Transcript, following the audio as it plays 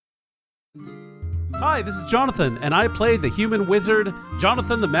Hi, this is Jonathan, and I play the human wizard,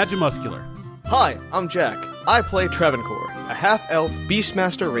 Jonathan the Magimuscular. Hi, I'm Jack. I play Travancore, a half-elf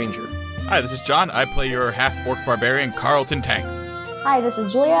Beastmaster Ranger. Hi, this is John. I play your half-orc barbarian, Carlton Tanks. Hi, this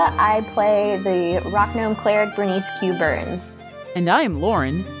is Julia. I play the rock gnome cleric, Bernice Q. Burns. And I am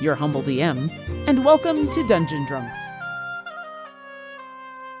Lauren, your humble DM, and welcome to Dungeon Drunks.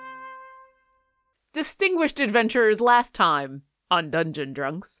 Distinguished adventurers, last time on Dungeon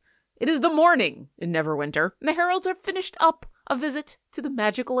Drunks. It is the morning in Neverwinter, and the heralds have finished up a visit to the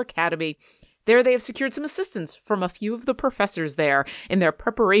Magical Academy. There they have secured some assistance from a few of the professors there in their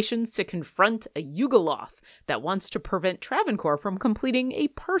preparations to confront a Yugoloth that wants to prevent Travancore from completing a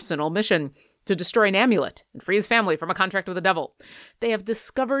personal mission to destroy an amulet and free his family from a contract with the devil. They have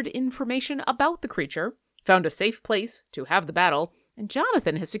discovered information about the creature, found a safe place to have the battle, and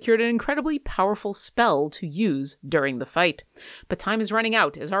Jonathan has secured an incredibly powerful spell to use during the fight. But time is running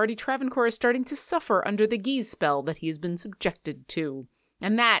out, as already Travancore is starting to suffer under the Geese spell that he has been subjected to.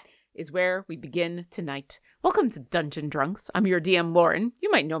 And that is where we begin tonight. Welcome to Dungeon Drunks. I'm your DM, Lauren.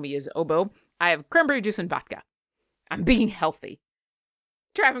 You might know me as Obo. I have cranberry juice and vodka. I'm being healthy.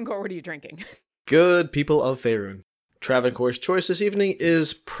 Travancore, what are you drinking? Good people of Faerun. Travancore's choice this evening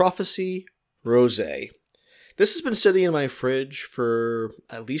is Prophecy Rosé. This has been sitting in my fridge for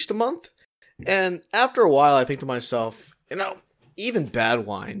at least a month, and after a while I think to myself, even bad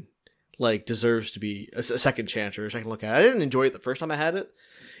wine, deserves to be a second chance or a second look at it. I didn't enjoy it the first time I had it.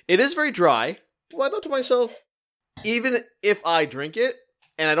 It is very dry, but I thought to myself, even if I drink it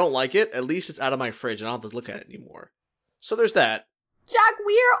and I don't like it, at least it's out of my fridge and I don't have to look at it anymore. So there's that. Jack,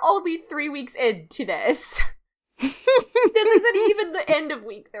 we are only 3 weeks into this. This isn't even the end of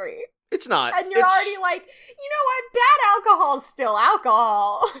week 3. It's not. And you're already like, you know what? Bad alcohol's still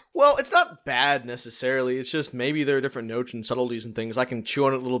alcohol. Well, it's not bad necessarily. It's just maybe there are different notes and subtleties and things. I can chew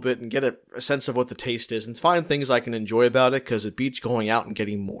on it a little bit and get a sense of what the taste is and find things I can enjoy about it because it beats going out and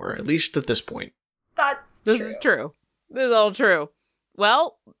getting more, at least at this point. This is true. This is all true.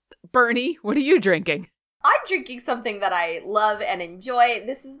 Well, Bernie, what are you drinking? I'm drinking something that I love and enjoy.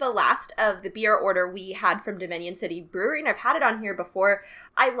 This is the last of the beer order we had from Dominion City Brewery, and I've had it on here before.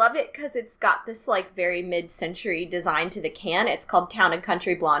 I love it because it's got this very mid-century design to the can. It's called Town and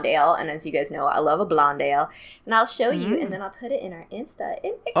Country Blonde Ale, and as you guys know, I love a blonde ale. And I'll show you, and then I'll put it in our Insta.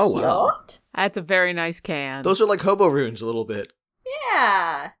 Oh, wow. That's a very nice can. Those are like hobo runes a little bit.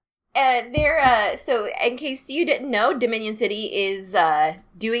 Yeah. So in case you didn't know, Dominion City is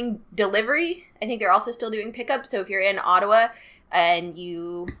doing delivery. I think they're also still doing pickup. So if you're in Ottawa and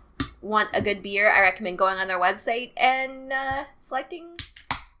you want a good beer, I recommend going on their website and selecting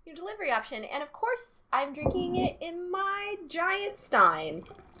your delivery option. And of course, I'm drinking it in my giant stein.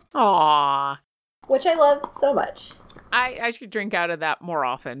 Aww. Which I love so much. I should drink out of that more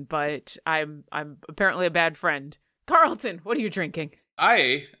often, but I'm apparently a bad friend. Carlton, what are you drinking?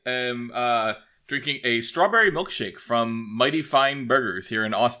 I am drinking a strawberry milkshake from Mighty Fine Burgers here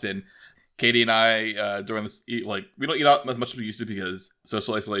in Austin. Katie and I, during this, we don't eat out as much as we used to because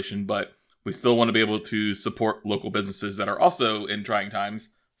social isolation, but we still want to be able to support local businesses that are also in trying times.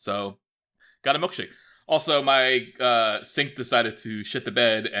 So, got a milkshake. Also, my sink decided to shit the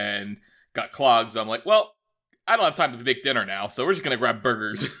bed and got clogged. So I'm like, well, I don't have time to make dinner now, so we're just going to grab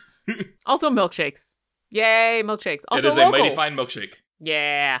burgers. Also milkshakes. Yay, milkshakes. Also it is local. a Mighty Fine milkshake.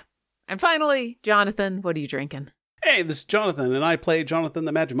 Yeah. And finally, Jonathan, what are you drinking? Hey, this is Jonathan, and I play Jonathan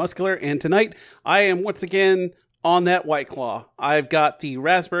the Magimuscular, and tonight I am once again on that White Claw. I've got the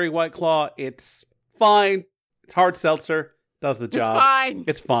Raspberry White Claw. It's fine. It's hard seltzer. Does the job. It's fine.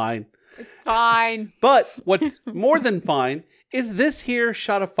 It's fine. It's fine. But what's more than fine is this here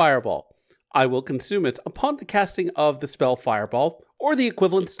shot of Fireball. I will consume it upon the casting of the spell Fireball, or the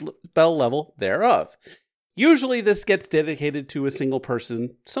equivalent spell level thereof. Usually this gets dedicated to a single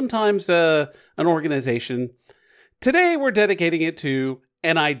person, sometimes an organization. Today we're dedicating it to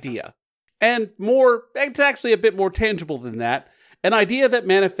an idea. And it's actually a bit more tangible than that. An idea that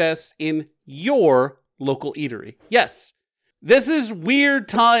manifests in your local eatery. Yes, this is weird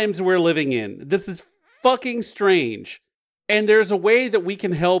times we're living in. This is fucking strange. And there's a way that we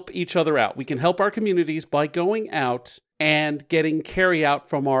can help each other out. We can help our communities by going out and getting carry out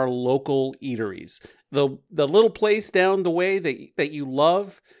from our local eateries. The little place down the way that you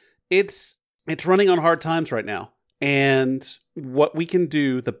love, it's running on hard times right now. And what we can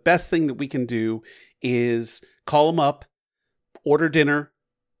do, the best thing that we can do is call them up, order dinner,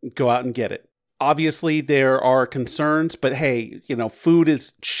 go out and get it. Obviously, there are concerns, but hey, food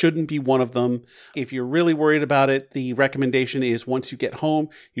shouldn't be one of them. If you're really worried about it, the recommendation is once you get home,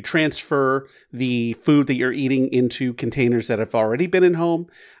 you transfer the food that you're eating into containers that have already been in home.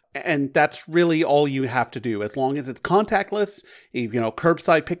 And that's really all you have to do. As long as it's contactless,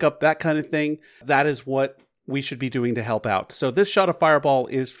 curbside pickup, that kind of thing, that is what we should be doing to help out. So this shot of Fireball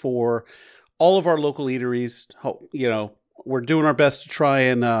is for all of our local eateries. We're doing our best to try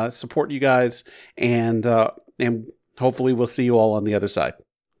and support you guys, and hopefully we'll see you all on the other side.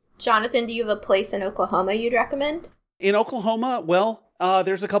 Jonathan, do you have a place in Oklahoma you'd recommend? In Oklahoma,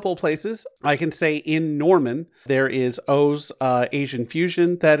 there's a couple of places. I can say in Norman, there is O's Asian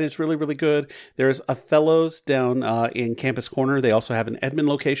Fusion that is really, really good. There's Othello's down in Campus Corner. They also have an Edmond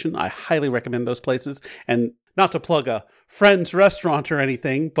location. I highly recommend those places. And not to plug a friend's restaurant or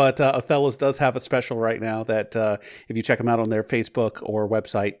anything, but Othello's does have a special right now that if you check them out on their Facebook or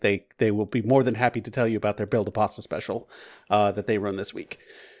website, they will be more than happy to tell you about their Build a Pasta special that they run this week.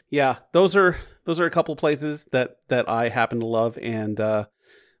 Yeah, those are a couple places that I happen to love, and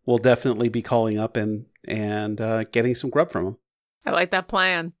we'll definitely be calling up and getting some grub from them. I like that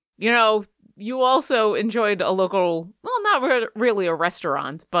plan. You also enjoyed a local, well, not really a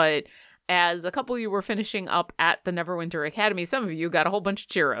restaurant, but as a couple of you were finishing up at the Neverwinter Academy, some of you got a whole bunch of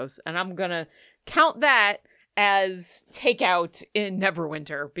churros, and I'm gonna count that as takeout in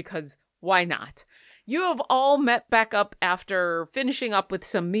Neverwinter, because why not? You have all met back up after finishing up with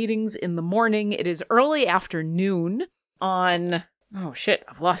some meetings in the morning. It is early afternoon on... Oh, shit,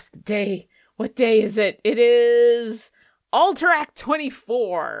 I've lost the day. What day is it? It is Alterac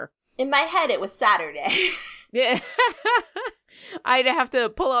 24. In my head, it was Saturday. Yeah. I'd have to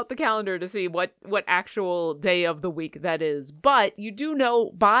pull out the calendar to see what actual day of the week that is. But you do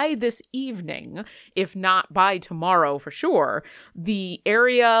know by this evening, if not by tomorrow for sure, the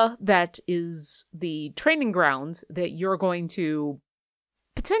area that is the training grounds that you're going to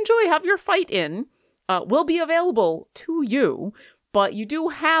potentially have your fight in will be available to you. But you do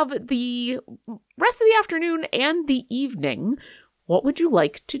have the rest of the afternoon and the evening. What would you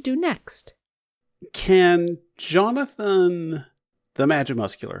like to do next? Can Jonathan the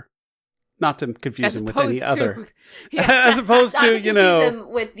Magimuscular, not to confuse him with any other, as opposed to, confuse him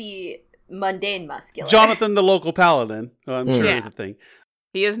with the mundane muscular. Jonathan the local paladin, who I'm sure is a thing.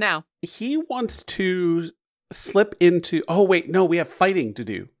 He is now. He wants to slip into, we have fighting to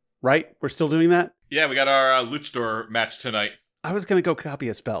do, right? We're still doing that? Yeah, we got our luchador match tonight. I was going to go copy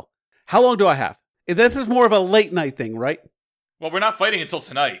a spell. How long do I have? This is more of a late night thing, right? Well, we're not fighting until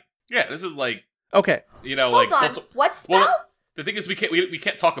tonight. Yeah, this is like... Okay. Hold on. What spell? Well, the thing is, we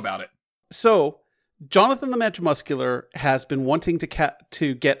can't talk about it. So, Jonathan the Magimuscular has been wanting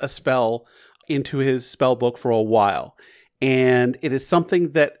to get a spell into his spell book for a while. And it is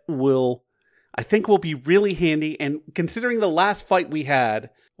something that I think will be really handy. And considering the last fight we had,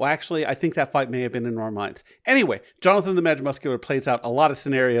 well, actually, I think that fight may have been in our minds. Anyway, Jonathan the Magimuscular plays out a lot of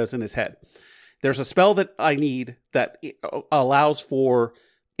scenarios in his head. There's a spell that I need that allows for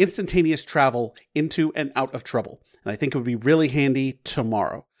instantaneous travel into and out of trouble. And I think it would be really handy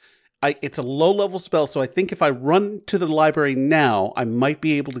tomorrow. It's a low-level spell, so I think if I run to the library now, I might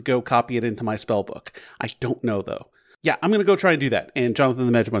be able to go copy it into my spell book. I don't know, though. Yeah, I'm going to go try and do that. And Jonathan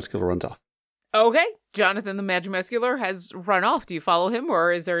the Magimuscular runs off. Okay, Jonathan the Magimuscular has run off. Do you follow him,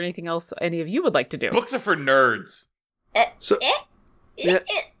 or is there anything else any of you would like to do? Books are for nerds.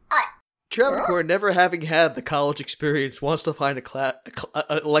 Travancore, never having had the college experience, wants to find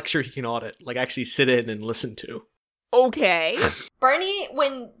a lecture he can audit, like actually sit in and listen to. Okay. Bernie,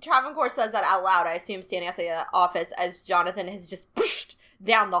 when Travancore says that out loud, I assume standing at the office as Jonathan has just pushed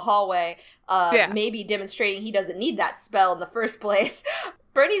down the hallway, maybe demonstrating he doesn't need that spell in the first place.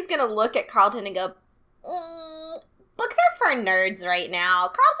 Bernie's gonna look at Carlton and go, books are for nerds right now.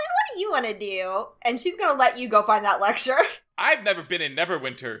 Carlton, what do you want to do? And she's gonna let you go find that lecture. I've never been in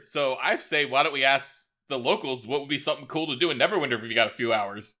Neverwinter, so I say, why don't we ask the locals what would be something cool to do in Neverwinter if you got a few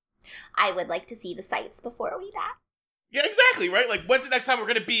hours? I would like to see the sights before we die. Yeah, exactly, right? Like, when's the next time we're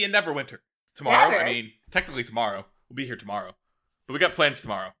going to be in Neverwinter? Tomorrow? Never. I mean, technically tomorrow. We'll be here tomorrow. But we got plans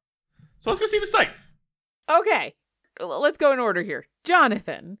tomorrow. So let's go see the sights. Okay. Let's go in order here.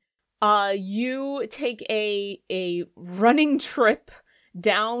 Jonathan, you take a running trip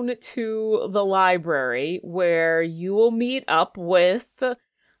down to the library where you will meet up with,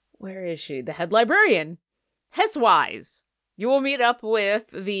 where is she? The head librarian, Hesswise. You will meet up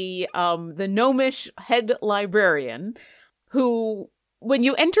with the gnomish head librarian, who, when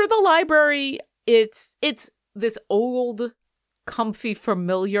you enter the library, it's this old, comfy,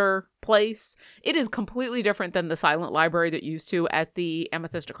 familiar place. It is completely different than the silent library that you used to at the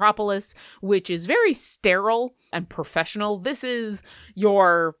Amethyst Acropolis, which is very sterile and professional. This is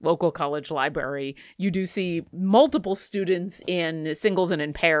your local college library. You do see multiple students in singles and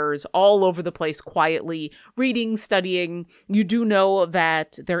in pairs all over the place quietly reading, studying. You do know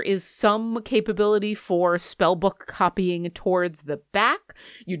that there is some capability for spellbook copying towards the back.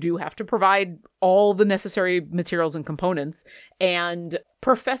 You do have to provide all the necessary materials and components. And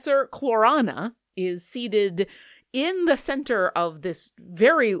Professor Chlorana is seated in the center of this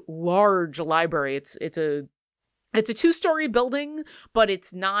very large library. It's a 2-story building, but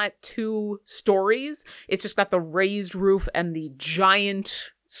it's not 2 stories. It's just got the raised roof and the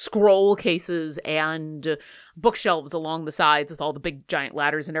giant scroll cases and bookshelves along the sides with all the big giant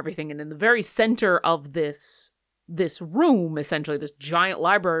ladders and everything. And in the very center of this room, essentially this giant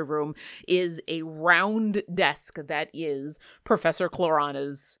library room, is a round desk that is Professor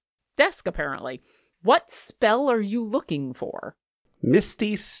Chlorana's desk, apparently. What spell are you looking for?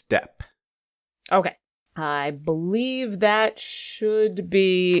 Misty Step. Okay. I believe that should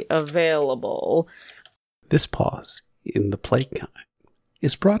be available. This pause in the playtime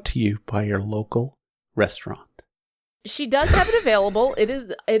is brought to you by your local restaurant. She does have it available. It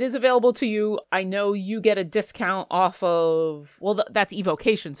is available to you. I know you get a discount off of, well, that's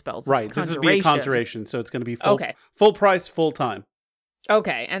evocation spells. Right. This would be a conjuration, so it's going to be full price, full time.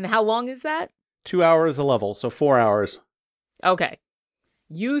 Okay. And how long is that? 2 hours a level, so 4 hours. Okay.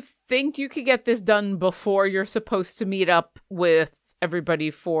 You think you could get this done before you're supposed to meet up with everybody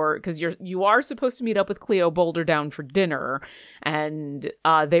because you are supposed to meet up with Cleo Boulder down for dinner, and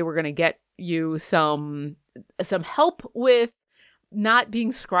they were going to get you some help with not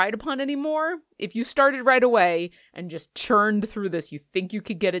being scried upon anymore. If you started right away and just churned through this, you think you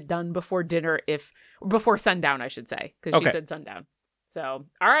could get it done before dinner, before sundown, I should say, because she said sundown. So,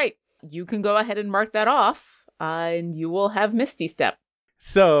 all right, you can go ahead and mark that off, and you will have Misty Step.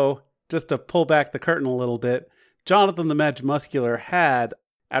 So, just to pull back the curtain a little bit, Jonathan the Magimuscular had,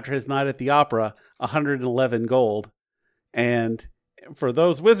 after his night at the opera, 111 gold. And for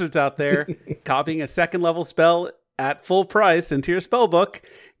those wizards out there, copying a second level spell at full price into your spell book,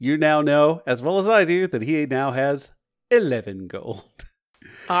 you now know, as well as I do, that he now has 11 gold.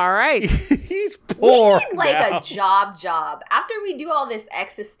 All right. He's poor. We need a job. After we do all this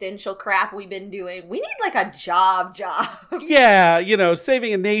existential crap we've been doing, we need a job. Yeah,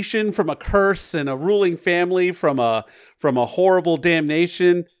 saving a nation from a curse and a ruling family from a horrible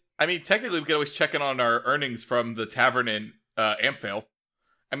damnation. I mean, technically, we could always check in on our earnings from the tavern in Amphail.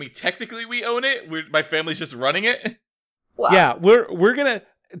 I mean, technically, we own it. My family's just running it. Well, yeah, we're gonna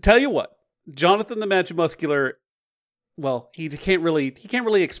tell you what, Jonathan the Magimuscular. Well, he can't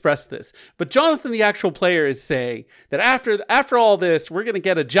really express this, but Jonathan, the actual player, is saying that after all this, we're gonna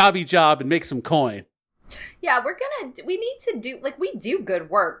get a jobby job and make some coin. Yeah, we need to do, we do good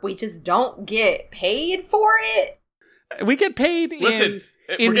work. We just don't get paid for it. We get paid in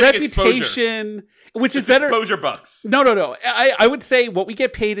reputation, which is it's better. Exposure bucks. No. I would say what we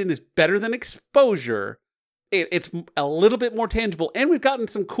get paid in is better than exposure. It's a little bit more tangible, and we've gotten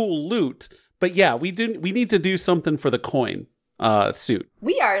some cool loot. But yeah, we need to do something for the coin suit.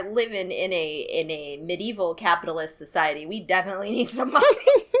 We are living in a medieval capitalist society. We definitely need some money.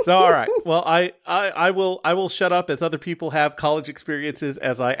 So, all right. Well, I will shut up as other people have college experiences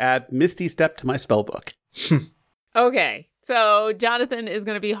as I add Misty Step to my spell book. Okay. So Jonathan is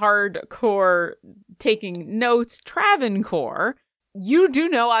going to be hardcore taking notes. Travancore, you do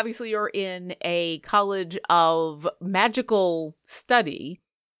know, obviously, you're in a college of magical study.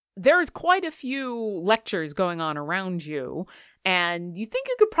 There's quite a few lectures going on around you, and you think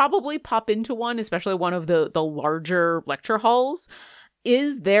you could probably pop into one, especially one of the larger lecture halls.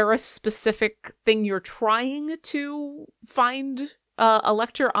 Is there a specific thing you're trying to find a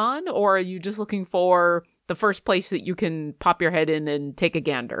lecture on, or are you just looking for the first place that you can pop your head in and take a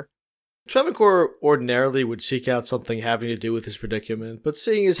gander? Travancore ordinarily would seek out something having to do with his predicament, but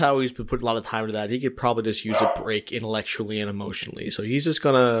seeing as how he's been putting a lot of time into that, he could probably just use a break intellectually and emotionally. So he's just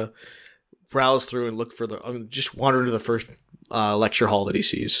gonna browse through and look for just wander into the first lecture hall that he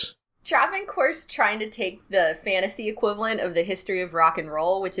sees. Travancore's trying to take the fantasy equivalent of the history of rock and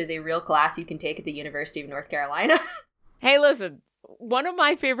roll, which is a real class you can take at the University of North Carolina. Hey, listen. One of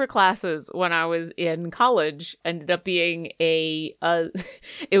my favorite classes when I was in college ended up being it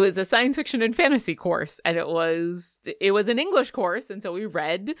was a science fiction and fantasy course, and it was an English course, and so we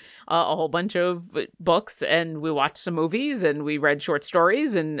read a whole bunch of books, and we watched some movies, and we read short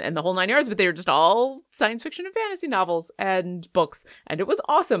stories, and the whole 9 yards, but they were just all science fiction and fantasy novels and books, and it was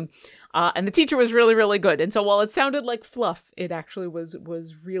awesome. And the teacher was really, really good. And so while it sounded like fluff, it actually was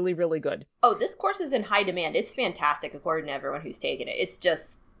really, really good. Oh, this course is in high demand. It's fantastic according to everyone who's taken it. It's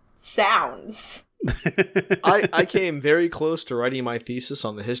just sounds. I came very close to writing my thesis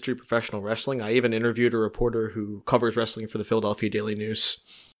on the history of professional wrestling. I even interviewed a reporter who covers wrestling for the Philadelphia Daily News.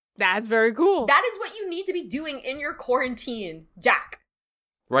 That's very cool. That is what you need to be doing in your quarantine, Jack.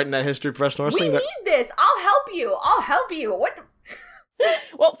 Writing that history of professional wrestling. We need this. I'll help you. What the...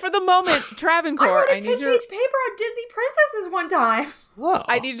 Well, for the moment, Travancore, I wrote a 10-page paper on Disney princesses one time. Oh.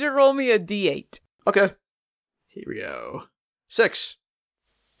 I need you to roll me a d8. Okay. Here we go. 6.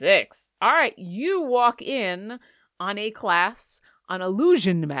 6. All right, you walk in on a class on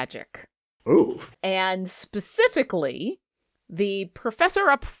illusion magic. Ooh. And specifically, the professor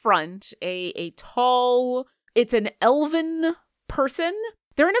up front, a tall, it's an elven person.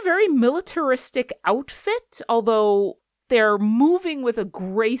 They're in a very militaristic outfit, although they're moving with a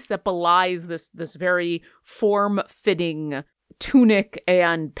grace that belies this very form-fitting tunic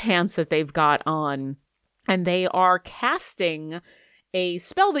and pants that they've got on. And they are casting a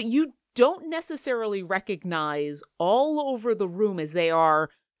spell that you don't necessarily recognize all over the room as they are.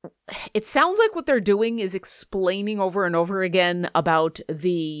 It sounds like what they're doing is explaining over and over again about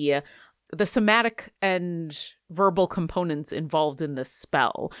the somatic and verbal components involved in this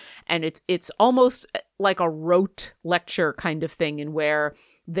spell. And it's almost like a rote lecture kind of thing, in where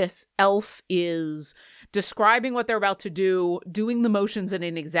this elf is describing what they're about to do, doing the motions in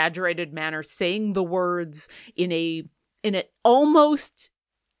an exaggerated manner, saying the words in an almost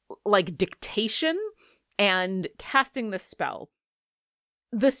like dictation, and casting the spell.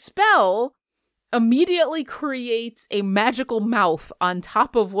 The spell immediately creates a magical mouth on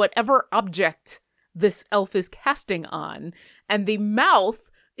top of whatever object this elf is casting on, and the mouth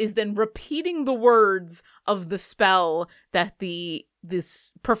is then repeating the words of the spell that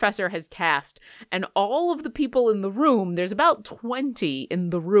this professor has cast. And all of the people in the room, there's about 20 in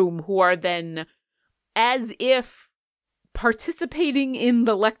the room, who are then, as if participating in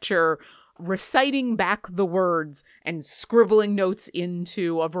the lecture, reciting back the words and scribbling notes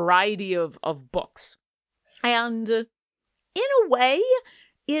into a variety of books. And in a way,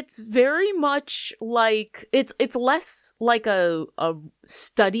 it's very much like, it's less like a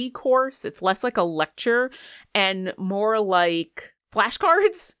study course, it's less like a lecture, and more like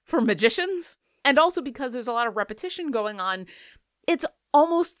flashcards for magicians. And also because there's a lot of repetition going on, it's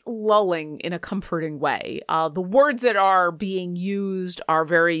almost lulling in a comforting way. The words that are being used are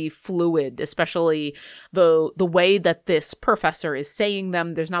very fluid, especially the way that this professor is saying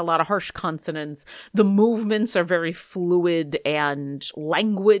them. There's not a lot of harsh consonants. The movements are very fluid and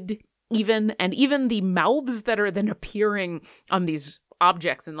languid even, and even the mouths that are then appearing on these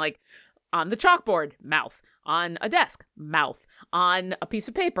objects, and like on the chalkboard, mouth. On a desk, mouth. On a piece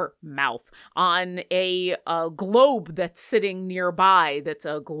of paper, mouth. On a globe that's sitting nearby, that's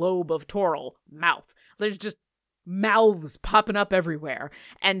a globe of Toril, mouth. There's just mouths popping up everywhere.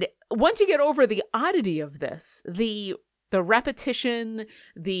 And once you get over the oddity of this, the repetition,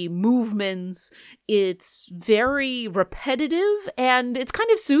 the movements, it's very repetitive, and it's kind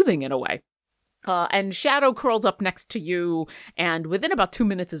of soothing in a way. And Shadow curls up next to you, and within about 2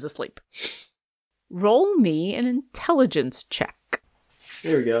 minutes is asleep. Roll me an intelligence check.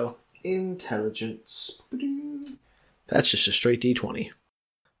 There we go. Intelligence. That's just a straight D20.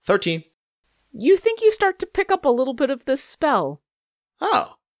 13. You think you start to pick up a little bit of this spell.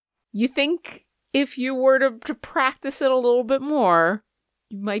 Oh. You think if you were to practice it a little bit more,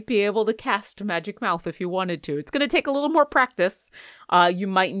 you might be able to cast Magic Mouth if you wanted to. It's going to take a little more practice. You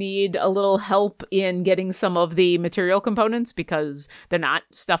might need a little help in getting some of the material components, because they're not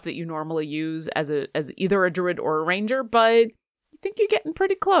stuff that you normally use as either a druid or a ranger, but I think you're getting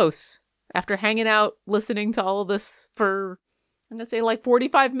pretty close after hanging out, listening to all of this for, I'm going to say, like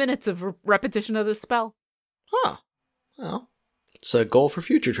 45 minutes of repetition of this spell. Huh. Well, it's a goal for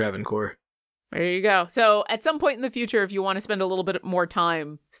future Travancore. There you go. So at some point in the future, if you want to spend a little bit more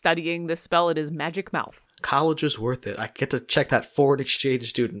time studying this spell, it is Magic Mouth. College is worth it. I get to check that foreign exchange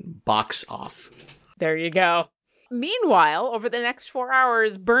student box off. There you go. Meanwhile, over the next 4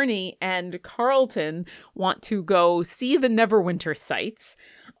 hours, Bernie and Carlton want to go see the Neverwinter sites.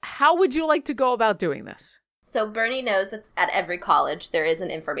 How would you like to go about doing this? So Bernie knows that at every college there is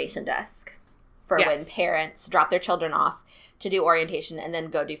an information desk for when parents drop their children off to do orientation and then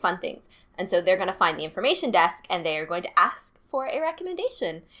go do fun things. And so they're going to find the information desk, and they are going to ask for a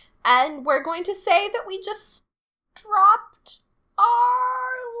recommendation. And we're going to say that we just dropped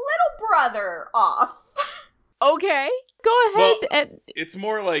our little brother off. Okay, go ahead. Well, it's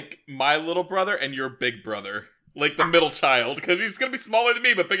more like my little brother and your big brother. like the middle child, because he's going to be smaller than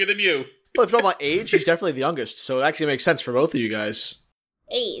me, but bigger than you. Well, if you're talking about age, he's definitely the youngest, so it actually makes sense for both of you guys.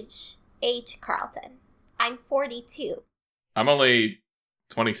 Age, Carlton. I'm 42. I'm only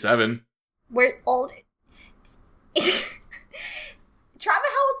 27. We're older.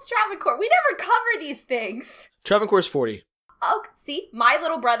 How old's Travancore? We never cover these things. Travancore's 40. Oh, see? My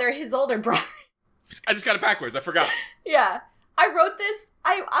little brother, his older brother. I just got it backwards. I forgot. Yeah. I wrote this.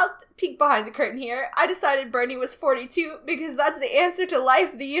 I'll peek behind the curtain here. I decided Bernie was 42 because that's the answer to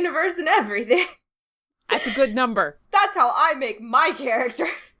life, the universe, and everything. That's a good number. That's how I make my character.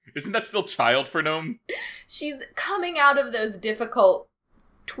 Isn't that still child for Gnome? She's coming out of those difficult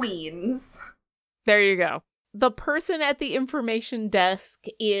tweens. There you go. The person at the information desk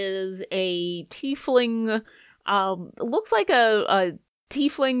is a tiefling, looks like a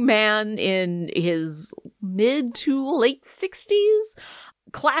tiefling man in his mid to late 60s.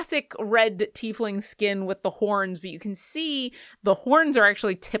 Classic red tiefling skin with the horns, but you can see the horns are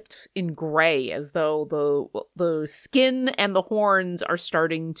actually tipped in gray, as though the skin and the horns are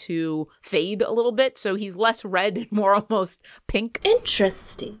starting to fade a little bit, so he's less red and more almost pink.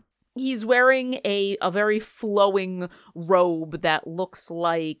 Interesting. He's wearing a very flowing robe that looks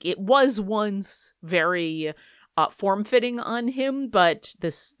like it was once very form-fitting on him, but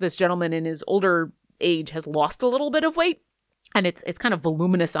this gentleman in his older age has lost a little bit of weight, and it's kind of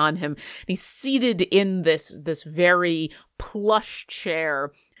voluminous on him. And he's seated in this very plush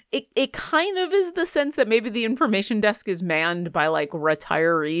chair. It kind of is the sense that maybe the information desk is manned by like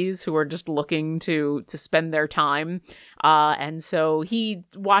retirees who are just looking to spend their time. And so he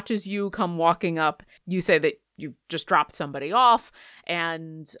watches you come walking up. You say that you just dropped somebody off.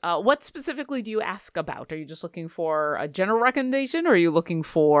 And what specifically do you ask about? Are you just looking for a general recommendation, or are you looking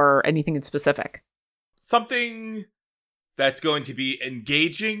for anything in specific? Something that's going to be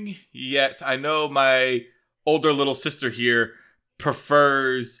engaging, yet I know my older little sister here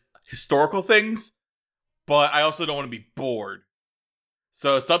prefers historical things, but I also don't want to be bored.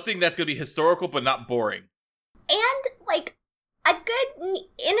 So something that's going to be historical but not boring. And, like, a good,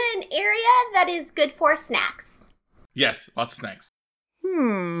 in an area that is good for snacks. Yes, lots of snacks.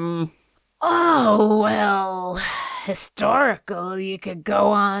 Oh, well, historical, you could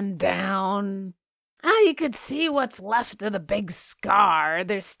go on down. You could see what's left of the big scar.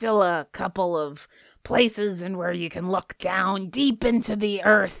 There's still a couple of places in where you can look down deep into the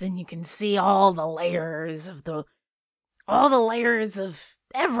earth and you can see all the layers of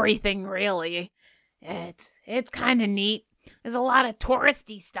everything, really. It's kind of neat. There's a lot of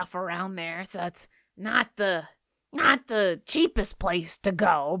touristy stuff around there, so it's not the cheapest place to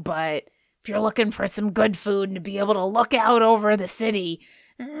go, but if you're looking for some good food and to be able to look out over the city,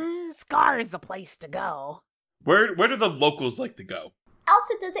 Scar is the place to go. Where do the locals like to go?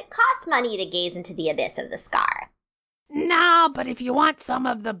 Also, does it cost money to gaze into the abyss of the scar? No, but if you want some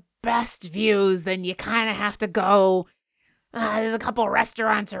of the best views, then you kind of have to go. There's a couple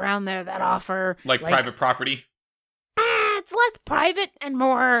restaurants around there that offer... Like private property? It's less private and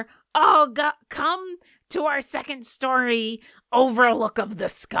more, come to our second story overlook of the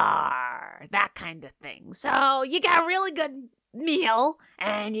scar. That kind of thing. So you get a really good meal,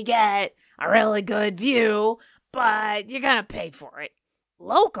 and you get a really good view, but you're gonna pay for it.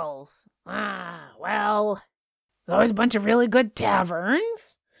 Locals? Well, there's always a bunch of really good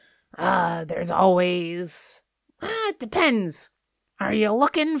taverns. There's always... it depends. Are you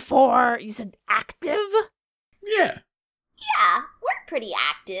looking for... You said active? Yeah. Yeah, we're pretty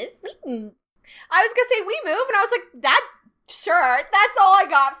active. I was gonna say we move, and I was like, sure, that's all I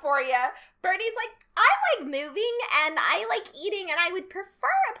got for you. Bernie's like, I like moving, and I like eating, and I would prefer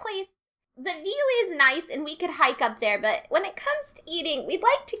a place... The view is nice, and we could hike up there, but when it comes to eating, we'd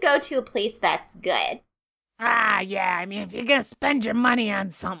like to go to a place that's good. Yeah, I mean, if you're gonna spend your money on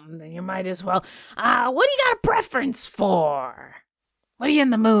something, then you might as well. What do you got a preference for? What are you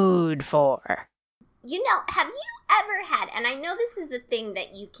in the mood for? You know, have you ever had, and I know this is the thing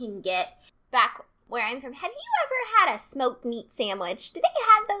that you can get back where I'm from, have you ever had a smoked meat sandwich? Do they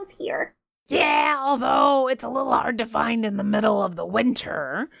have those here? Yeah, although it's a little hard to find in the middle of the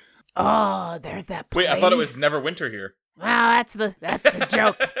winter. Oh, there's that place. Wait, I thought it was never winter here. Well, that's the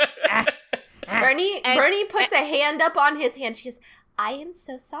joke. Bernie puts a hand up on his hand. She goes, I am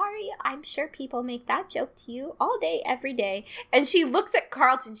so sorry. I'm sure people make that joke to you all day, every day. And she looks at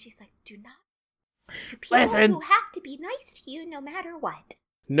Carlton. She's like, do people Listen. who have to be nice to you no matter what.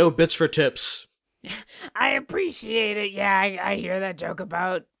 No bits for tips. I appreciate it. Yeah, I hear that joke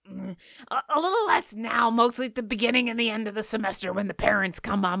about... A little less now, mostly at the beginning and the end of the semester when the parents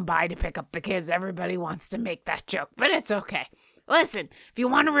come on by to pick up the kids. Everybody wants to make that joke, but it's okay. Listen, if you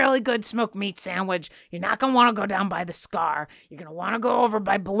want a really good smoked meat sandwich, you're not going to want to go down by the Scar. You're going to want to go over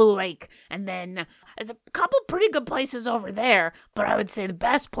by Blue Lake. And then there's a couple pretty good places over there, but I would say the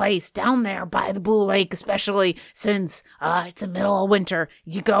best place down there by the Blue Lake, especially since it's the middle of winter,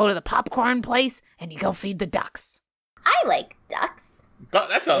 you go to the popcorn place and you go feed the ducks. I like ducks.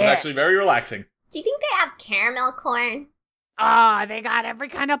 That sounds actually very relaxing. Do you think they have caramel corn? They got every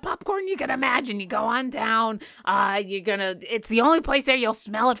kind of popcorn you can imagine. You go on down. It's the only place there you'll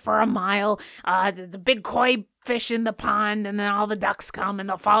smell it for a mile. There's a big koi fish in the pond, and then all the ducks come and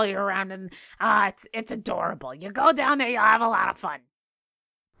they'll follow you around, and it's adorable. You go down there, you'll have a lot of fun.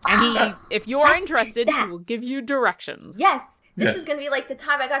 And if you're interested, he will give you directions. Yes. This is going to be like the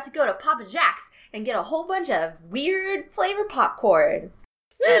time I got to go to Papa Jack's and get a whole bunch of weird flavored popcorn.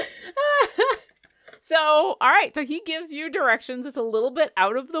 So, all right. So he gives you directions. It's a little bit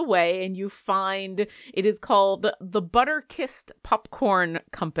out of the way, and you find it is called the Butterkist Popcorn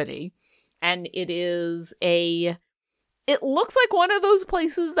Company. And it looks like one of those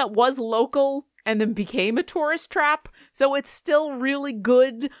places that was local and then became a tourist trap. So it's still really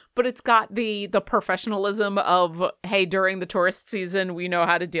good, but it's got the professionalism of, hey, during the tourist season, we know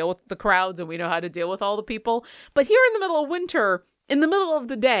how to deal with the crowds and we know how to deal with all the people. But here in the middle of winter, in the middle of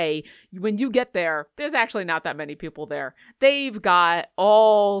the day, when you get there, there's actually not that many people there. They've got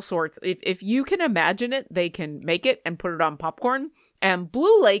all sorts. If you can imagine it, they can make it and put it on popcorn. And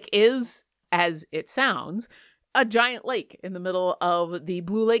Blue Lake is, as it sounds, a giant lake in the middle of the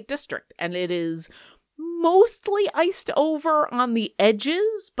Blue Lake District. And it is mostly iced over on the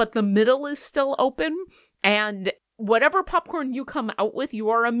edges, but the middle is still open. And whatever popcorn you come out with, you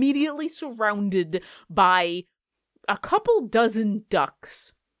are immediately surrounded by a couple dozen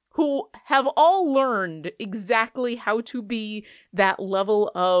ducks who have all learned exactly how to be that level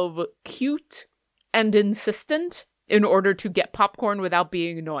of cute and insistent in order to get popcorn without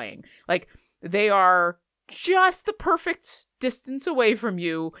being annoying. Like, they are just the perfect distance away from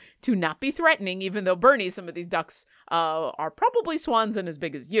you to not be threatening, even though, Bernie, some of these ducks are probably swans and as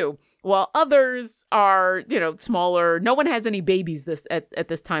big as you, while others are, smaller. No one has any babies at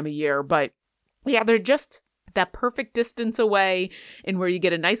this time of year, but yeah, they're just that perfect distance away and where you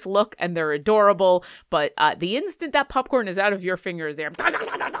get a nice look and they're adorable. But the instant that popcorn is out of your fingers, they're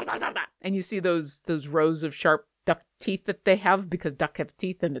and you see those rows of sharp duck teeth that they have, because duck have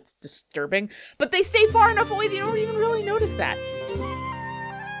teeth and it's disturbing. But they stay far enough away that you don't even really notice that.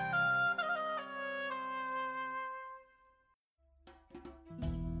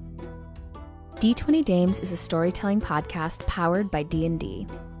 D20 Dames is a storytelling podcast powered by D&D.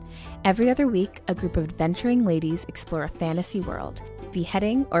 Every other week, a group of adventuring ladies explore a fantasy world,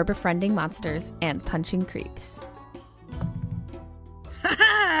 beheading or befriending monsters and punching creeps.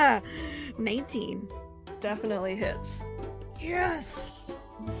 Ha 19. Definitely hits. Yes!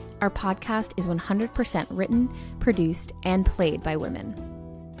 Our podcast is 100% written, produced, and played by women.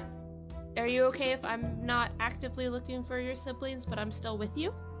 Are you okay if I'm not actively looking for your siblings, but I'm still with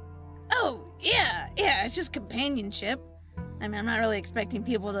you? Oh, yeah, it's just companionship. I mean, I'm not really expecting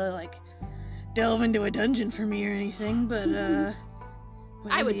people to, delve into a dungeon for me or anything, but,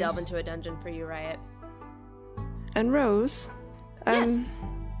 I would delve into a dungeon for you, Riot. And Rose, yes.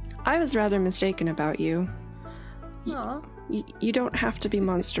 I was rather mistaken about you. Aw. You don't have to be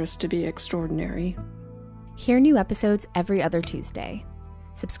monstrous to be extraordinary. Hear new episodes every other Tuesday.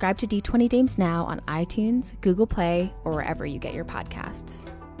 Subscribe to D20 Dames now on iTunes, Google Play, or wherever you get your podcasts.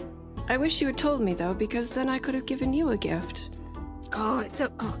 I wish you had told me, though, because then I could have given you a gift.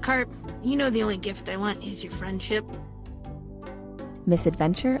 Carp, you know the only gift I want is your friendship.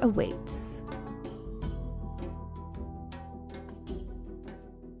 Misadventure awaits.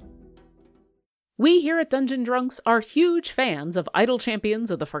 We here at Dungeon Drunks are huge fans of Idle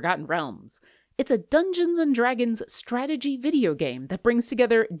Champions of the Forgotten Realms. It's a Dungeons & Dragons strategy video game that brings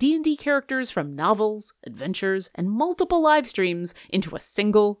together D&D characters from novels, adventures, and multiple live streams into a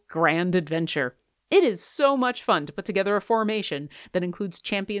single grand adventure. It is so much fun to put together a formation that includes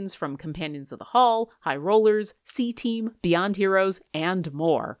champions from Companions of the Hall, High Rollers, C-Team, Beyond Heroes, and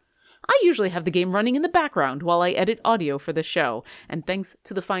more. I usually have the game running in the background while I edit audio for the show, and thanks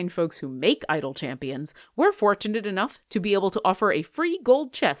to the fine folks who make Idle Champions, we're fortunate enough to be able to offer a free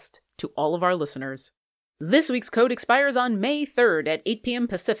gold chest to all of our listeners. This week's code expires on May 3rd at 8 p.m.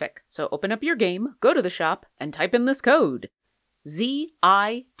 Pacific, so open up your game, go to the shop, and type in this code.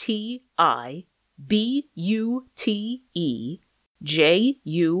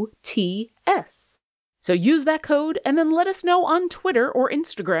 ZITIBUTEJUTS. So use that code and then let us know on Twitter or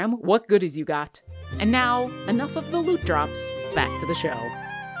Instagram what goodies you got. And now, enough of the loot drops, back to the show.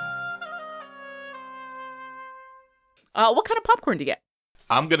 What kind of popcorn do you get?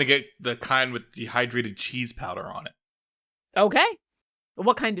 I'm gonna get the kind with dehydrated cheese powder on it. Okay.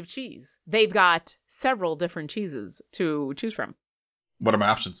 What kind of cheese? They've got several different cheeses to choose from. What are my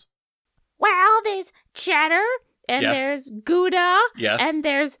options? Well, there's cheddar, and Yes. there's Gouda, Yes. and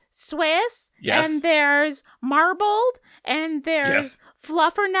there's Swiss, Yes. and there's marbled, and there's Yes.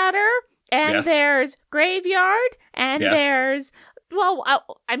 fluffernutter, and Yes. there's graveyard, and Yes. there's, well,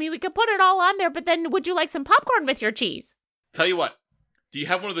 I mean, we could put it all on there, but then would you like some popcorn with your cheese? Tell you what. Do you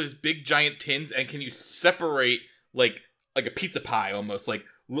have one of those big giant tins, and can you separate like a pizza pie almost, like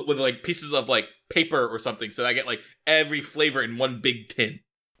with like pieces of like paper or something, so that I get like every flavor in one big tin?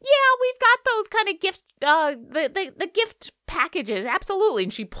 Yeah, we've got those kind of gift, the gift packages, absolutely.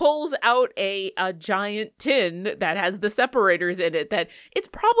 And she pulls out a giant tin that has the separators in it that it's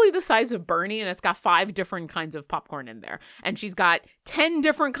probably the size of Bernie, and it's got 5 different kinds of popcorn in there. And she's got 10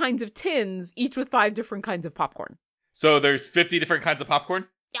 different kinds of tins, each with 5 different kinds of popcorn. So there's 50 different kinds of popcorn?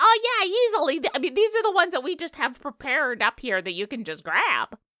 Oh, yeah, easily. I mean, these are the ones that we just have prepared up here that you can just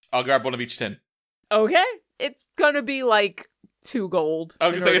grab. I'll grab one of each tin. Okay. It's gonna be like 2 gold. I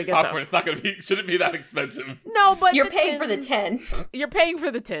was in gonna say order it's to get popcorn. them. It's not gonna be. Shouldn't be that expensive. No, but You're paying for the tin. You're paying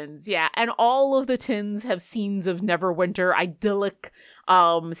for the tins, yeah. And all of the tins have scenes of Neverwinter, idyllic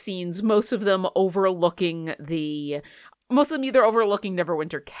scenes, most of them either overlooking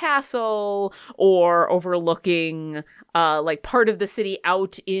Neverwinter Castle or overlooking like part of the city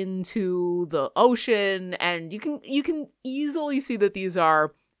out into the ocean. And you can easily see that these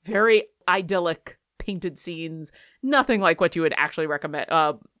are very idyllic painted scenes, nothing like what you would actually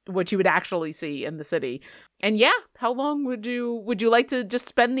what you would actually see in the city. And yeah, how long would you like to just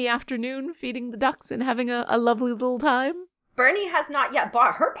spend the afternoon feeding the ducks and having a lovely little time? Bernie has not yet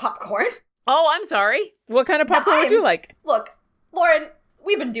bought her popcorn. Oh, I'm sorry. What kind of popcorn would you like? Look, Lauren,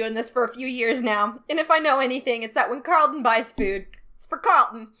 we've been doing this for a few years now, and if I know anything, it's that when Carlton buys food, it's for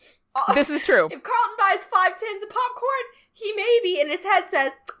Carlton. This is true. If Carlton buys 5 tins of popcorn, he maybe in his head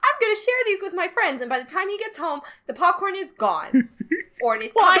says, I'm going to share these with my friends, and by the time he gets home, the popcorn is gone. Or it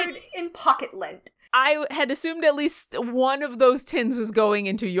is covered in pocket lint. I had assumed at least one of those tins was going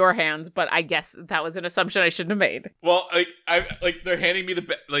into your hands, but I guess that was an assumption I shouldn't have made. Well, they're handing me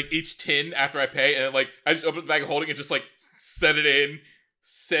each tin after I pay, and like I just open the bag of holding and just like set it in.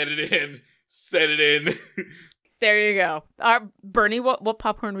 There you go. Bernie, what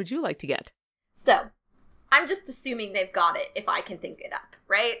popcorn would you like to get? So, I'm just assuming they've got it if I can think it up,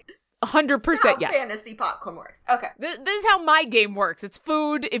 right? 100% yes. Fantasy popcorn works. Okay. This is how my game works. It's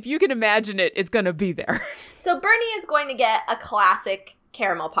food. If you can imagine it, it's going to be there. So Bernie is going to get a classic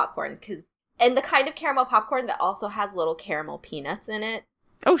caramel popcorn, and the kind of caramel popcorn that also has little caramel peanuts in it.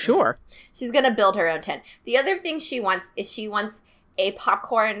 Oh, sure. She's going to build her own tin. The other thing she wants a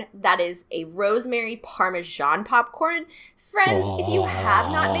popcorn that is a rosemary parmesan popcorn. Friends, if you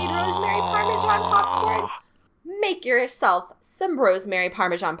have not made rosemary parmesan popcorn, make yourself some rosemary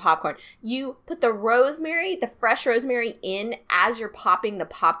parmesan popcorn. You put the fresh rosemary in as you're popping the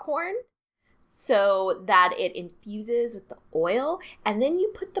popcorn so that it infuses with the oil, and then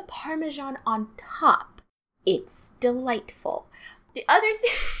you put the parmesan on top. It's delightful. The other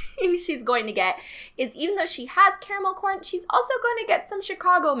thing she's going to get is, even though she has caramel corn, she's also going to get some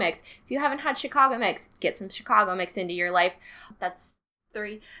Chicago mix. If you haven't had Chicago mix, get some Chicago mix into your life. That's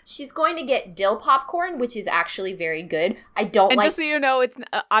 3. She's going to get dill popcorn, which is actually very good. And just so you know, it's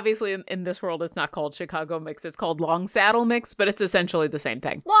obviously in this world, it's not called Chicago mix. It's called long saddle mix, but it's essentially the same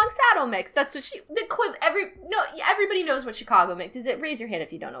thing. Long saddle mix. That's what everybody knows what Chicago mix is. Raise your hand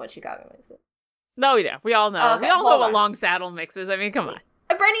if you don't know what Chicago mix is. No, yeah, we all know. Okay, we all know what long saddle mix is. I mean, come on.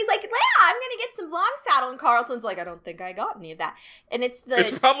 And Bernie's like, yeah, I'm going to get some long saddle. And Carlton's like, I don't think I got any of that. And it's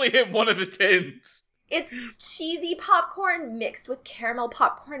probably in one of the tins. It's cheesy popcorn mixed with caramel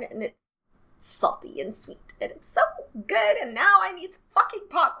popcorn, and it's salty and sweet. And it's so good, and now I need some fucking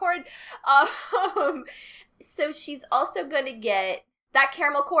popcorn. So she's also going to get... That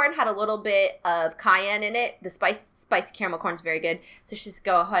caramel corn had a little bit of cayenne in it. The spicy caramel corn is very good. So she's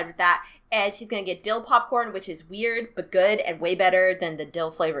going to go ahead with that. And she's going to get dill popcorn, which is weird, but good and way better than the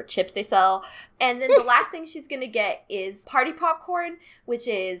dill-flavored chips they sell. And then the last thing she's going to get is party popcorn, which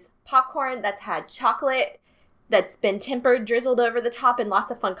is popcorn that's had chocolate that's been tempered, drizzled over the top in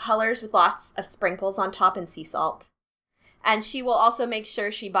lots of fun colors with lots of sprinkles on top and sea salt. And she will also make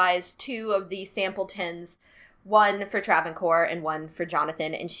sure she buys 2 of these sample tins, one for Travancore and one for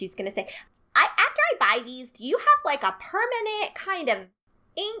Jonathan. And she's going to say, after I buy these, do you have like a permanent kind of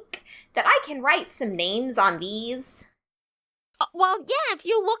ink that I can write some names on these? Well, yeah, if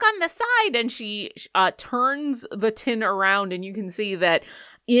you look on the side, and she turns the tin around, and you can see that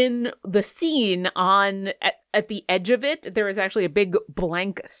in the scene at the edge of it, there is actually a big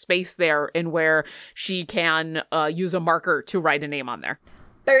blank space there in where she can use a marker to write a name on there.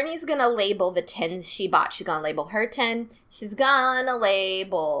 Bernie's gonna label the 10s she bought. She's gonna label her 10. She's gonna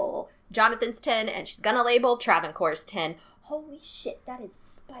label Jonathan's 10, and she's gonna label Travancore's 10. Holy shit, that is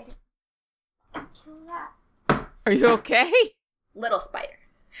a spider. Kill that. Are you okay? Little spider.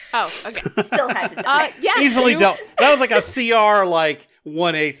 Oh, okay. Still had to die. Yeah, Easily dealt. That was like a CR, like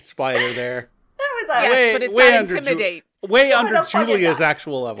 1/8 spider there. That was yes, but it's got intimidate. Way under Julia's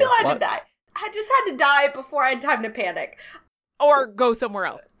actual level. Still had to die. I just had to die before I had time to panic. Or go somewhere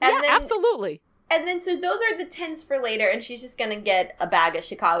else. And yeah, then, absolutely. And then, so those are the 10s for later, and she's just gonna get a bag of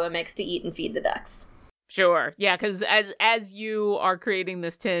Chicago mix to eat and feed the ducks. Sure. Yeah, because as you are creating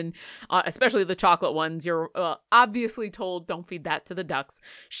this tin, especially the chocolate ones, you're obviously told don't feed that to the ducks.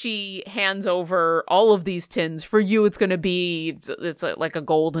 She hands over all of these tins. For you, it's going to be, it's like a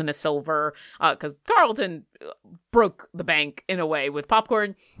gold and a silver, because Carlton broke the bank in a way with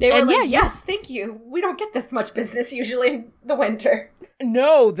popcorn. They were like, yes, thank you. We don't get this much business usually in the winter.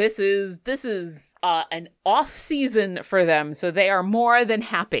 No, this is an off season for them, so they are more than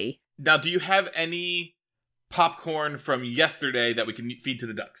happy. Now, do you have any popcorn from yesterday that we can feed to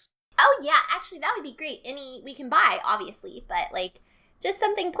the ducks? Oh yeah, actually that would be great. Any we can buy, obviously, but like just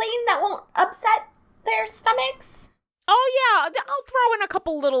something plain that won't upset their stomachs. Oh yeah, I'll throw in a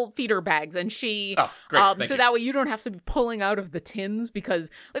couple little feeder bags, and she, great, so that way you don't have to be pulling out of the tins, because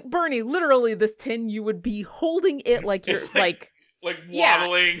like Bernie, literally this tin you would be holding it like you're like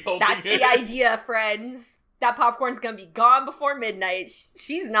waddling. That's the idea, friends. That popcorn's gonna be gone before midnight.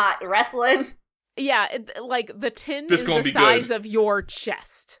 She's not wrestling. Yeah, like the tin is the size of your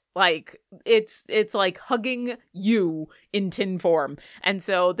chest. Like it's like hugging you in tin form. And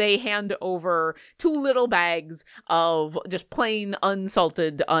so they hand over 2 little bags of just plain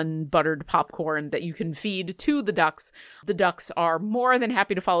unsalted, unbuttered popcorn that you can feed to the ducks. The ducks are more than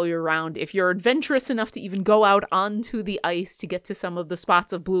happy to follow you around. If you're adventurous enough to even go out onto the ice to get to some of the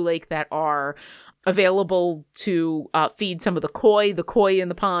spots of Blue Lake that are available to feed some of the koi. The koi in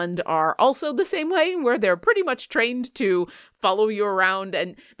the pond are also the same way, where they're pretty much trained to follow you around,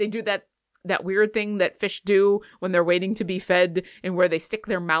 and they do that weird thing that fish do when they're waiting to be fed, and where they stick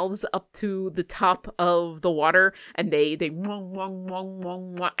their mouths up to the top of the water, and they wong, wong, wong,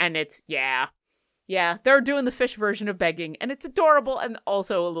 wong, wong, and it's, yeah, they're doing the fish version of begging, and it's adorable and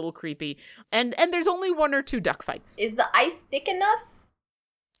also a little creepy, and there's only 1 or 2 duck fights. Is the ice thick enough?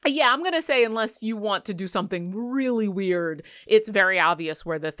 Yeah, I'm going to say unless you want to do something really weird, it's very obvious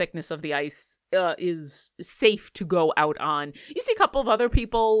where the thickness of the ice is safe to go out on. You see a couple of other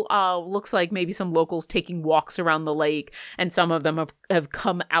people, looks like maybe some locals taking walks around the lake, and some of them have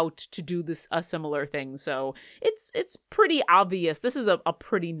come out to do a similar thing. So it's pretty obvious. This is a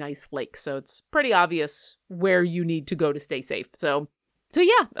pretty nice lake, so it's pretty obvious where you need to go to stay safe. So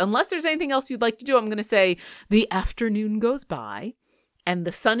yeah, unless there's anything else you'd like to do, I'm going to say the afternoon goes by. And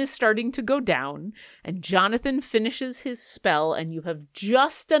the sun is starting to go down, and Jonathan finishes his spell, and you have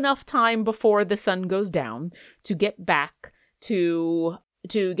just enough time before the sun goes down to get back to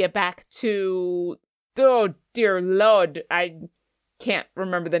oh dear Lord, I can't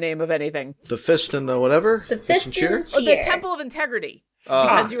remember the name of anything. The Fist and the whatever? The Fist and Cheer? Oh, the Temple of Integrity.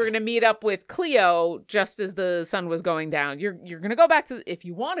 Because you were going to meet up with Cleo just as the sun was going down. You're going to go back to, if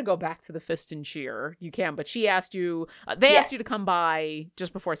you want to go back to the Fist and Cheer, you can. But she asked you, they asked you to come by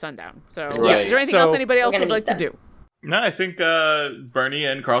just before sundown. So is there anything else anybody else would like to do? No, I think Bernie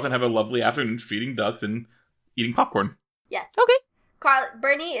and Carlton have a lovely afternoon feeding ducks and eating popcorn. Yes. Okay.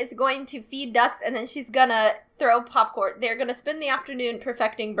 Bernie is going to feed ducks, and then she's going to throw popcorn. They're going to spend the afternoon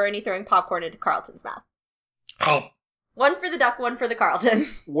perfecting Bernie throwing popcorn into Carlton's mouth. Oh. 1 for the duck, 1 for the Carlton.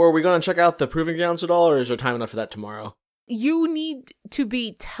 Were we going to check out the proving grounds at all, or is there time enough for that tomorrow? You need to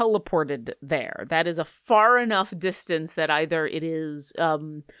be teleported there. That is a far enough distance that either it is...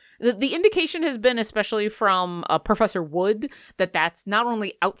 The indication has been, especially from Professor Wood, that's not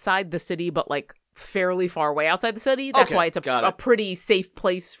only outside the city, but like fairly far away outside the city. That's why it's a pretty safe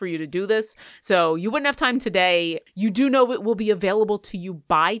place for you to do this. So you wouldn't have time today. You do know it will be available to you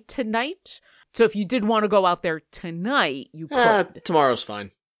by tonight. So if you did want to go out there tonight, you could. Tomorrow's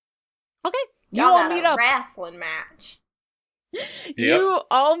fine. Okay. Y'all all meet up. Wrestling match. You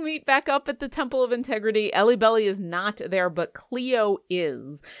all meet back up at the Temple of Integrity. Ellie Belly is not there, but Cleo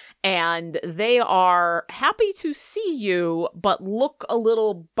is. And they are happy to see you, but look a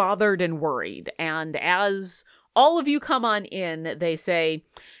little bothered and worried. And as all of you come on in, they say,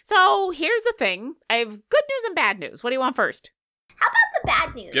 so here's the thing. I have good news and bad news. What do you want first? How about the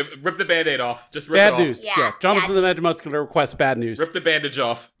bad news? Rip the Band-Aid off. Just rip Bad it news. off. Yeah, Jonathan bad the Magic Muscular requests bad news. Rip the bandage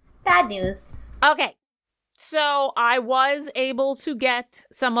off. Bad news. Okay. So I was able to get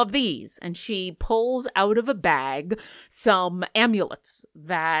some of these, and she pulls out of a bag some amulets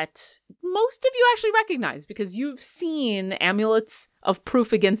that most of you actually recognize because you've seen amulets of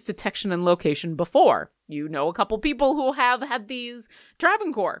proof against detection and location before. You know a couple people who have had these.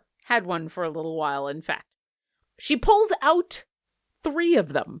 Travancore had one for a little while, in fact. She pulls out 3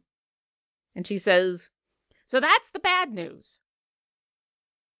 of them, and she says, "So that's the bad news."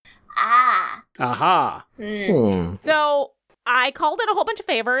 Ah. Aha. So I called in a whole bunch of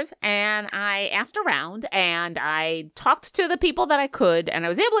favors and I asked around and I talked to the people that I could and I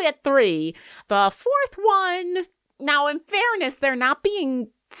was able to get 3. The 4th one, now in fairness, they're not being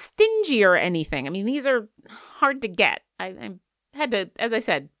stingy or anything. I mean, these are hard to get. I had to, as I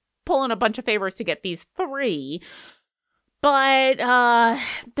said, pull in a bunch of favors to get these 3. But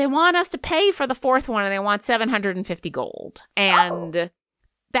they want us to pay for the 4th one and they want 750 gold. And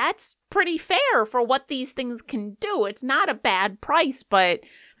that's pretty fair for what these things can do. It's not a bad price, but...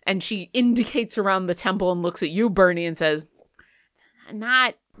 And she indicates around the temple and looks at you, Bernie, and says,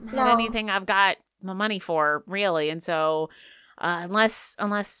 not anything I've got the money for, really. And so, unless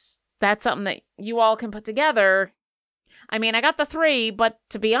that's something that you all can put together... I mean, I got the 3, but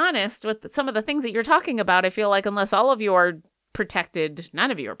to be honest, with some of the things that you're talking about, I feel like unless all of you are protected,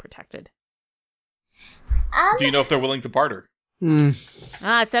 none of you are protected. Do you know if they're willing to barter?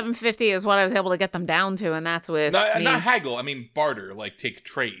 750 is what I was able to get them down to, and that's with me. Not haggle. I mean barter, like take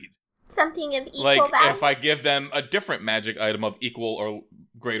trade. Something of equal like value. if I give them a different magic item of equal or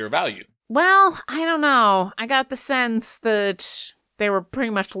greater value. Well, I don't know. I got the sense that they were pretty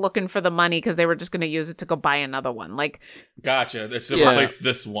much looking for the money because they were just going to use it to go buy another one. Like, gotcha. That's to replace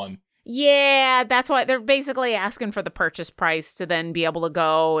this one. Yeah, that's why they're basically asking for the purchase price to then be able to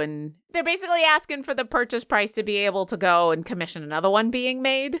go and... They're basically asking for the purchase price to be able to go and commission another one being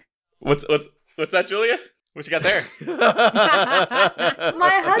made. What's that, Julia? What you got there?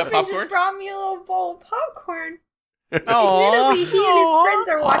 My husband just brought me a little bowl of popcorn. Aww. Admittedly, he and his friends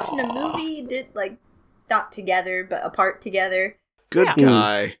are watching a movie, not together, but apart together. Good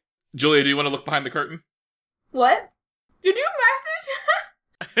guy. Julia, do you want to look behind the curtain? What? Did you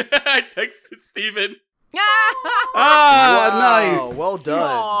message? I texted Steven. Nice. Well done.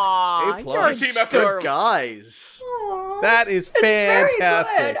 Aww, A+. Team effort. Good guys. That is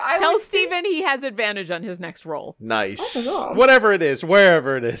fantastic. Tell Steven he has advantage on his next roll. Nice. Whatever it is,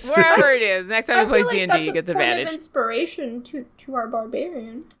 wherever it is. Wherever it is. Next time he plays D&D, that's he gets a point advantage. of inspiration to our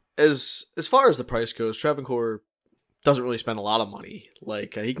barbarian. As far as the price goes, Travancore doesn't really spend a lot of money.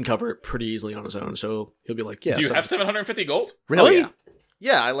 Like, he can cover it pretty easily on his own, so he'll be like, yeah. Do you have 750 gold? Really? Oh, yeah.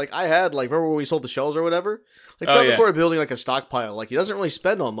 Yeah, I had, remember when we sold the shells or whatever? Travancore building, a stockpile. He doesn't really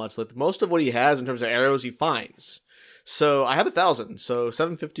spend on much. Most of what he has in terms of arrows, he finds. So, I have 1,000. So,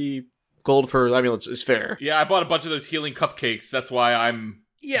 750 gold for amulets is fair. Yeah, I bought a bunch of those healing cupcakes. That's why I'm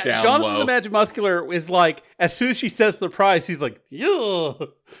down Jonathan low. the Magic Muscular is like, as soon as she says the price, he's like, yeah.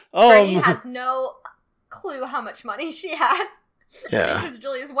 Bernie has no clue how much money she has. Yeah. Because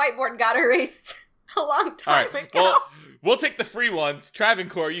Julia's whiteboard got erased a long time ago. Well, we'll take the free ones.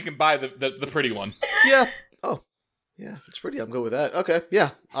 Travancore, you can buy the pretty one. Yeah. Oh. Yeah, if it's pretty, I'm good with that. Okay.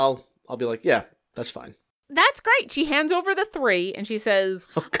 Yeah. I'll be like, yeah, that's fine. That's great. She hands over the 3 and she says,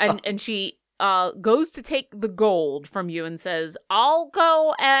 and she goes to take the gold from you and says, I'll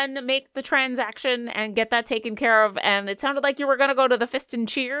go and make the transaction and get that taken care of. And it sounded like you were going to go to the Fist and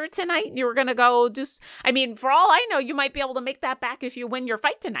Cheer tonight. You were going to go for all I know, you might be able to make that back if you win your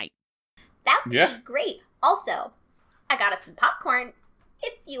fight tonight. That would be great. Also, I got us some popcorn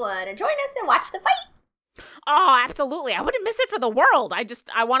if you want to join us and watch the fight. Oh, absolutely. I wouldn't miss it for the world.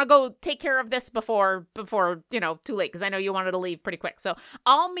 I want to go take care of this before, too late, because I know you wanted to leave pretty quick. So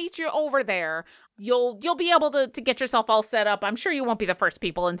I'll meet you over there. You'll be able to get yourself all set up. I'm sure you won't be the first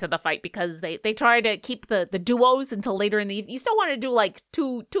people into the fight because they try to keep the duos until later in the evening. You still want to do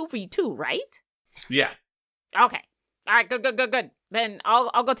 2v2, right? Yeah. Okay. All right, good. Then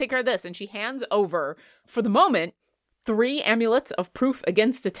I'll go take care of this. And she hands over, for the moment, 3 amulets of proof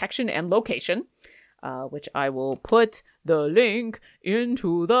against detection and location. Which I will put the link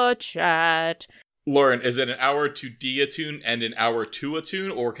into the chat. Lauren, is it an hour to de-attune and an hour to attune,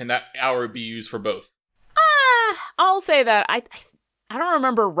 or can that hour be used for both? I'll say that. I don't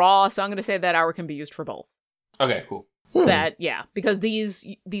remember raw, so I'm going to say that hour can be used for both. Okay, cool. Because these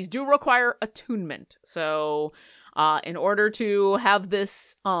do require attunement. So in order to have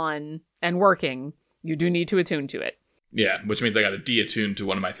this on and working, you do need to attune to it. Yeah, which means I got to de-attune to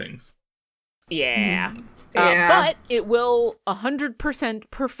one of my things. Yeah. But it will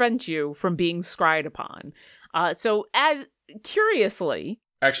 100% prevent you from being scryed upon. So, curiously...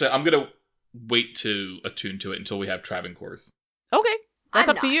 Actually, I'm going to wait to attune to it until we have Travancore's. Okay, that's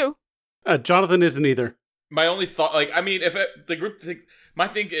up to you. Jonathan isn't either. My only thought, if the group thinks... My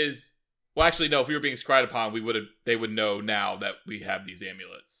thing is... Well, actually, no, if we were being scryed upon, they would know now that we have these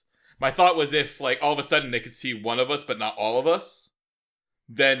amulets. My thought was if, all of a sudden they could see one of us, but not all of us,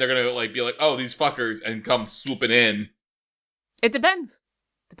 then they're gonna, be like, oh, these fuckers, and come swooping in. It depends.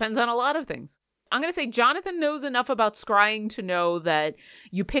 Depends on a lot of things. I'm gonna say Jonathan knows enough about scrying to know that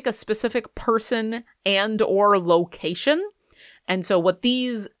you pick a specific person and or location. And so what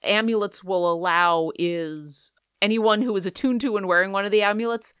these amulets will allow is anyone who is attuned to and wearing one of the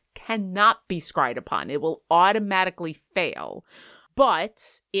amulets cannot be scryed upon. It will automatically fail.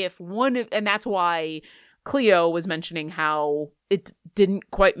 But if and that's why Cleo was mentioning how it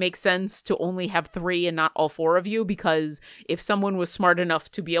didn't quite make sense to only have 3 and not all 4 of you, because if someone was smart enough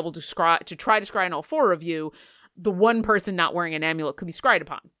to be able to try to scry on all 4 of you, the one person not wearing an amulet could be scryed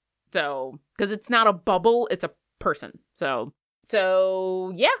upon. So, because it's not a bubble, it's a person. So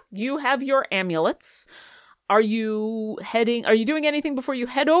yeah, you have your amulets. Are you doing anything before you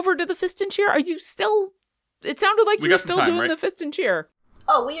head over to the Fist and Cheer? It sounded like you were still doing the Fist and Cheer.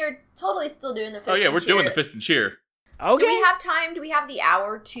 Oh, we are totally still doing the Fist and Cheer. Oh, yeah, we're doing the Fist and Cheer. Okay. Do we have time? Do we have the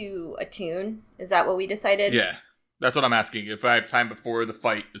hour to attune? Is that what we decided? Yeah, that's what I'm asking. If I have time before the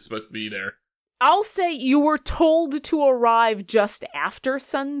fight is supposed to be there. I'll say you were told to arrive just after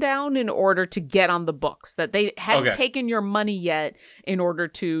sundown in order to get on the books. That they hadn't taken your money yet in order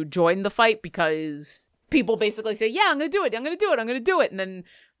to join the fight, because... people basically say, yeah, I'm going to do it. And then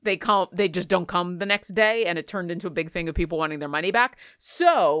they just don't come the next day. And it turned into a big thing of people wanting their money back.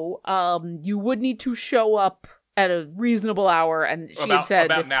 So, you would need to show up at a reasonable hour. And she had said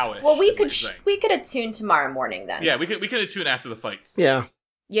about now-ish. Well, we could attune tomorrow morning then. Yeah, we could attune after the fights. Yeah.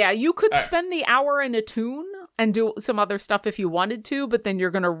 Yeah, you could spend the hour in attune and do some other stuff if you wanted to, but then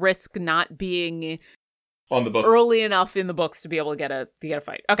you're going to risk not being on the books early enough in the books to be able to get a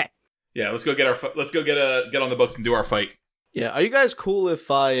fight. Okay. Yeah, let's go get on the books and do our fight. Yeah, are you guys cool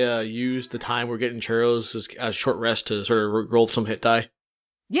if I use the time we're getting churros as a short rest to sort of roll some hit die?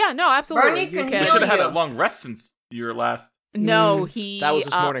 Yeah, no, absolutely. Bernie, we should have had a long rest since your last. No, that was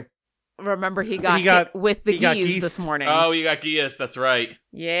this morning. Remember, he got hit with the geese this morning. Oh, you got geese. That's right.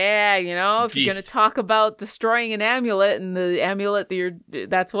 Yeah, if you're going to talk about destroying an amulet, and the amulet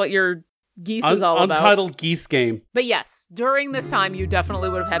that's what your geese is all about. Untitled geese game. But yes, during this time, you definitely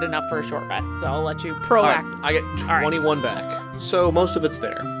would have had enough for a short rest, so I'll let you proact. I get 21 back, so most of it's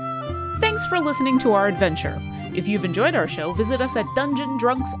there. Thanks for listening to our adventure. If you've enjoyed our show, visit us at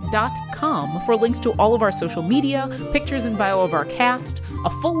dungeondrunks.com for links to all of our social media, pictures and bio of our cast, a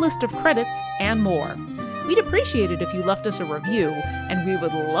full list of credits, and more. We'd appreciate it if you left us a review, and we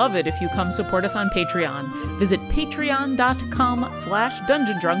would love it if you come support us on Patreon. Visit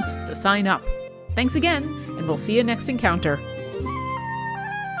patreon.com/dungeondrunks to sign up. Thanks again, and we'll see you next encounter.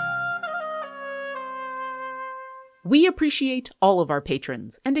 We appreciate all of our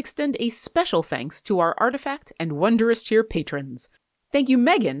patrons and extend a special thanks to our Artifact and Wondrous Tier patrons. Thank you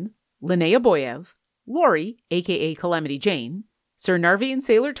Megan, Linnea Boyev, Lori, aka Calamity Jane, Sir Narvi and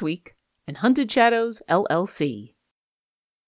Sailor Tweak, and Hunted Shadows, LLC.